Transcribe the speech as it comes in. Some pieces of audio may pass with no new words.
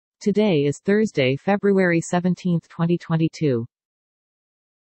Today is Thursday, February 17, 2022.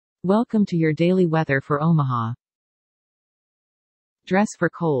 Welcome to your daily weather for Omaha. Dress for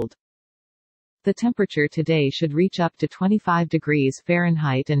cold. The temperature today should reach up to 25 degrees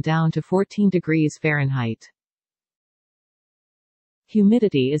Fahrenheit and down to 14 degrees Fahrenheit.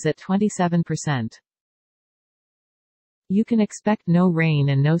 Humidity is at 27%. You can expect no rain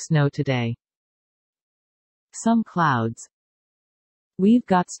and no snow today. Some clouds. We've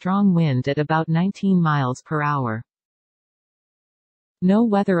got strong wind at about 19 miles per hour. No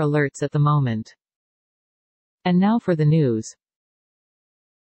weather alerts at the moment. And now for the news.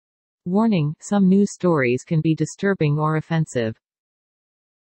 Warning, some news stories can be disturbing or offensive.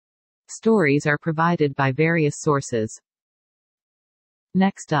 Stories are provided by various sources.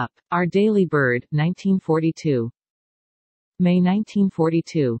 Next up, our daily bird, 1942. May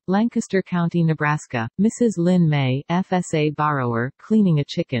 1942, Lancaster County, Nebraska, Mrs. Lynn May, FSA borrower, cleaning a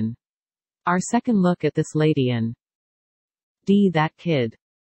chicken. Our second look at this lady and that kid.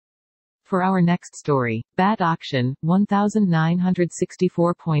 For our next story, Bat Auction,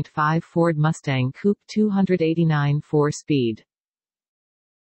 1964.5 Ford Mustang Coupe 289 4-speed.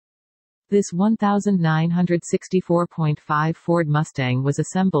 This 1964.5 Ford Mustang was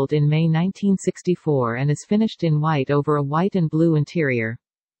assembled in May 1964 and is finished in white over a white and blue interior.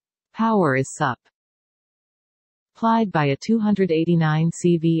 Power is sup. Plied by a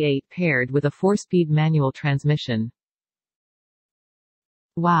 289C V8 paired with a 4-speed manual transmission.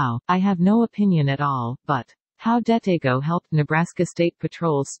 Wow, I have no opinion at all, but how Detego helped Nebraska State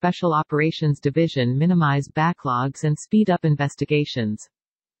Patrol's Special Operations Division minimize backlogs and speed up investigations.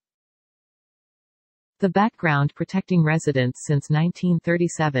 The background protecting residents since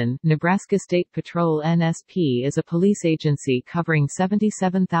 1937, Nebraska State Patrol NSP is a police agency covering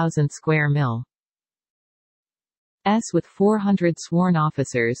 77,000 square miles with 400 sworn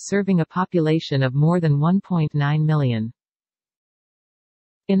officers serving a population of more than 1.9 million.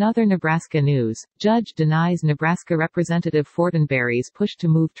 In other Nebraska news, judge denies Nebraska Representative Fortenberry's push to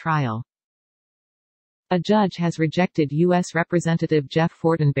move trial. A judge has rejected U.S. Representative Jeff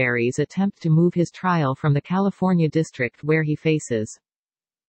Fortenberry's attempt to move his trial from the California district where he faces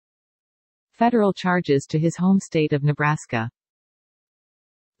federal charges to his home state of Nebraska.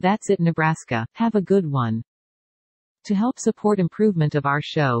 That's it, Nebraska. Have a good one. To help support improvement of our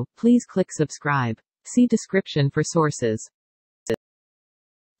show, please click subscribe. See description for sources.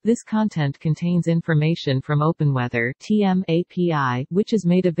 This content contains information from OpenWeather (TM) API, which is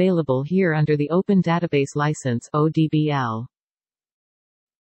made available here under the Open Database License (ODBL).